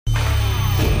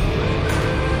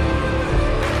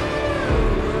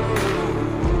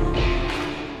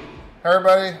Hey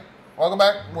everybody, welcome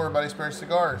back. We're Buddy Spirit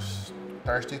Cigars.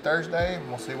 Thirsty Thursday, and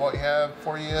we'll see what you have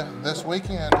for you this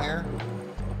weekend here.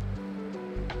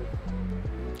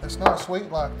 It's not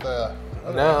sweet like the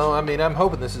other No, ones. I mean, I'm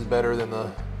hoping this is better than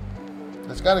the...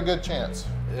 It's got a good chance.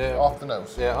 Yeah. Off the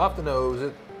nose. Yeah, off the nose,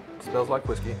 it smells like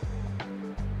whiskey.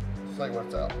 Let's see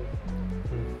what's out.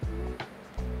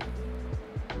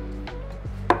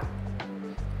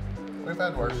 We've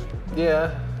had worse.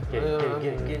 Yeah. Get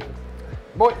it.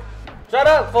 Boy. Shut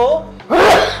up, fool!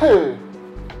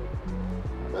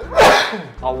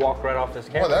 I'll walk right off this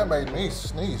Boy, camera. that made me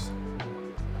sneeze.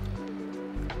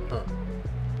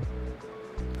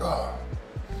 Oh,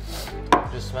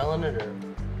 Just smelling it, or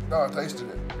no, I tasted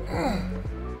it.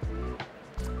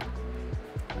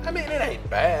 I mean, it ain't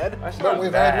bad. that's But not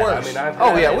we've bad. had worse. I mean, I've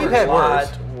Oh, had yeah, we've had a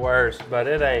worse. lot worse, but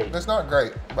it ain't It's not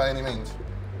great by any means.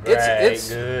 It's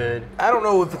good. I don't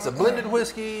know if it's a blended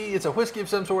whiskey. It's a whiskey of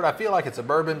some sort. I feel like it's a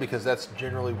bourbon because that's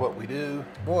generally what we do.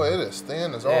 Boy, it is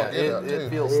thin as all Yeah, get out, too. it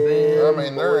feels thin. I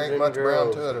mean, there Boys ain't and much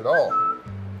brown girls. to it at all.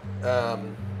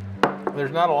 There's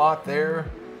not a lot there.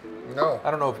 No. I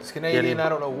don't know if it's Canadian. him. I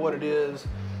don't know what it is.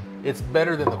 It's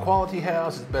better than the Quality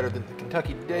House. It's better than the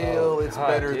Kentucky Dale. It's God,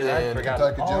 better dude, I than forgot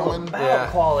Kentucky all Gentleman. about Yeah.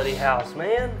 Quality House,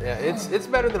 man. yeah. It's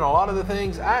better than a lot of the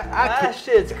things. That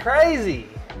shit's crazy.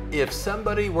 If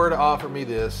somebody were to offer me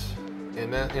this,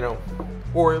 and that, you know,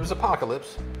 or it was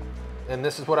Apocalypse, and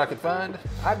this is what I could find,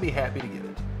 I'd be happy to get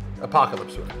it.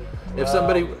 Apocalypse. If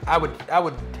somebody, I would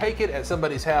take it at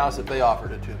somebody's house if they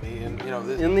offered it to me, and you know,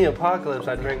 In the apocalypse,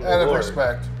 I drink Out of Lord.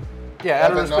 respect. yeah,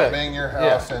 out Of of it not respect. being your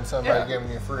house Yeah. and somebody Yeah. giving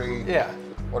you free, Yeah.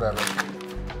 whatever.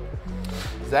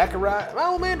 Zachariah, my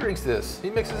old man drinks this. He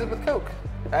mixes it with Coke.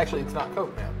 Actually, it's not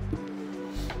Coke now.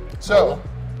 So,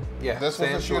 Yeah. this was a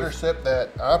Stand shooter choice. sip that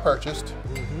I purchased.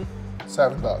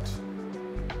 $7.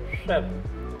 7.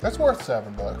 That's worth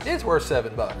 $7. It's worth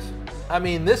 $7. I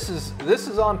mean, this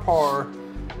is on par.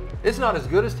 It's not as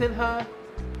good as 10 High,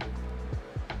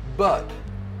 but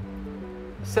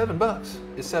 $7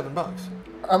 is $7.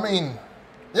 I mean,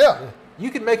 yeah. You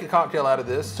can make a cocktail out of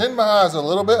this 10 Baja is a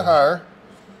little bit higher.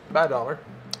 by $1.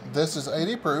 This is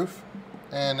 80 proof,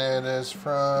 and it is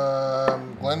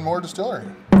from Glenmore Distillery.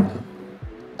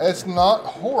 It's not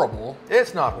horrible.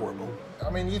 It's not horrible. I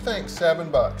mean, you think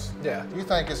 $7. Yeah. You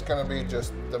think it's going to be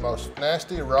just the most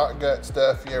nasty rot gut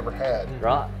stuff you ever had.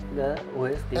 Rock that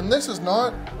whiskey. And this is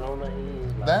not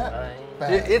that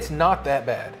bad It's not that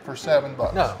bad. for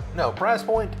 $7. No. Price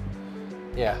point.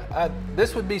 Yeah.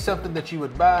 This would be something that you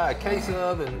would buy a case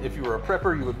of, and if you were a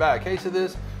prepper, you would buy a case of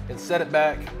this and set it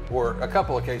back, or a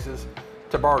couple of cases,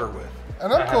 to barter with.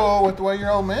 And I'm cool with the way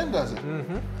your old man does it.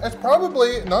 Mm-hmm. It's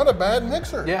probably not a bad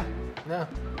mixer. Yeah. No.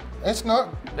 It's not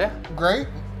Yeah. great,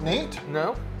 neat,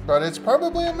 No. but it's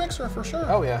probably a mixer for sure.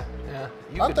 Oh yeah. Yeah.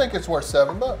 You I could- think it's worth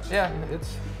 $7. Yeah.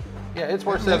 It's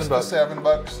worth It meets $7. the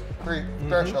 $7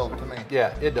 threshold to me.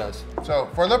 Yeah. It does. So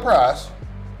for the price,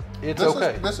 It's This is-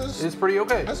 okay. this is- It's pretty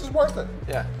okay. this is worth it.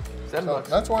 Yeah. $7.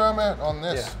 So that's where I'm at on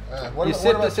this. What You about- sip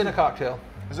what about this in a cocktail.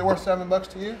 Is it worth $7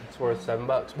 to you? It's worth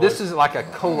 $7. This is like a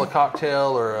cola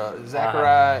cocktail, or a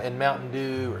Zachariah and Mountain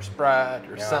Dew, or Sprite,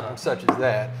 or something such as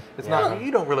that. It's not.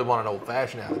 You don't really want an old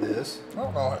fashioned out of this. I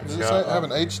don't know. Does it say, have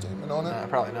an age statement on it?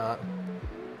 Probably not.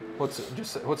 What's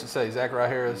it say? Zachariah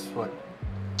Harris. What?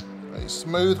 A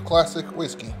smooth classic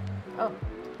whiskey. Oh,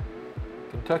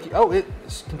 Kentucky. Oh,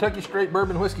 it's Kentucky straight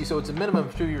bourbon whiskey, so it's a minimum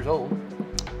of 2 years old.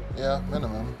 Yeah,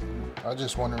 minimum. I was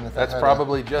just wondering if That's it had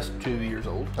probably just 2 years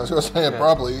old. I was going to say it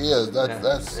probably is.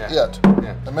 That's Yeah. it.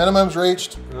 Yeah. The minimum's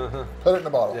reached. Put it in the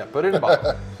bottle. Yeah, put it in a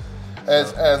bottle.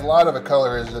 As light of a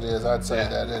color as it is, I'd say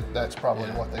Yeah. that's probably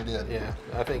what they did. Yeah,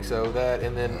 I think so. That,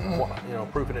 and then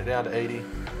proofing it down to 80.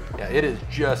 Yeah, it is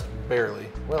just barely.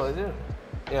 Well, it is.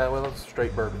 Yeah, well, it's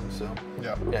straight bourbon, so.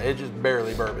 Yeah. Yeah, it's just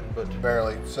barely bourbon, but.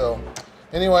 Barely. So,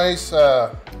 anyways,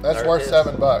 that's There worth it is.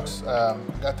 $7.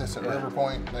 Got this at River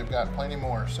Point. They've got plenty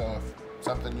more. So if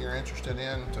something you're interested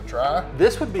in to try,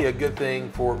 This would be a good thing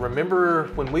for. Remember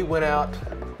when we went out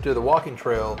to the walking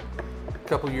trail a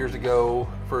couple years ago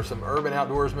for some urban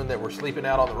outdoorsmen that were sleeping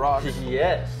out on the rocks?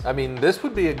 Yes. I mean, this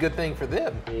would be a good thing for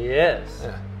them. Yes.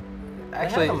 Yeah. They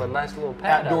Actually, have 'em a nice little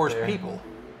pad outdoors out there. people,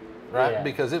 right? Yeah.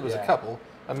 Because it was a Yeah. couple,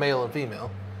 a male and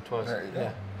female. there you go. Yeah.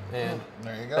 And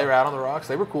There you go. they were out on the rocks.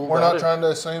 They were cool. We're about not it. trying to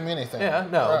assume anything. Yeah,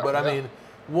 no, Right, but I yeah. mean,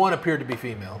 one appeared to be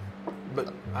female, but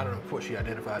I don't know what she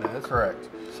identified as. Correct.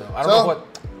 So I don't know what.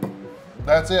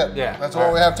 That's it. Yeah. That's All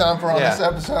what we right. have time for on Yeah. this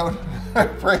episode.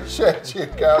 Appreciate you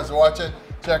guys watching.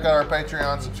 Check out our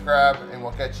Patreon, subscribe, and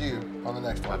we'll catch you on the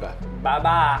next one. Bye bye.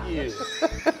 Bye-bye. You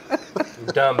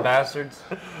dumb bastards.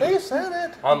 He said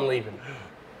it. I'm leaving.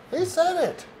 He said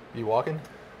it. You walking?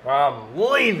 I'm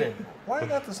leaving. Why you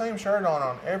got the same shirt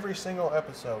on every single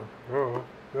episode?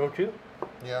 Don't you?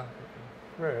 Yeah.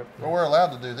 Right. Well, we're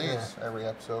allowed to do these every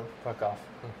episode. Fuck off.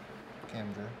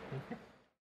 Cam Drew.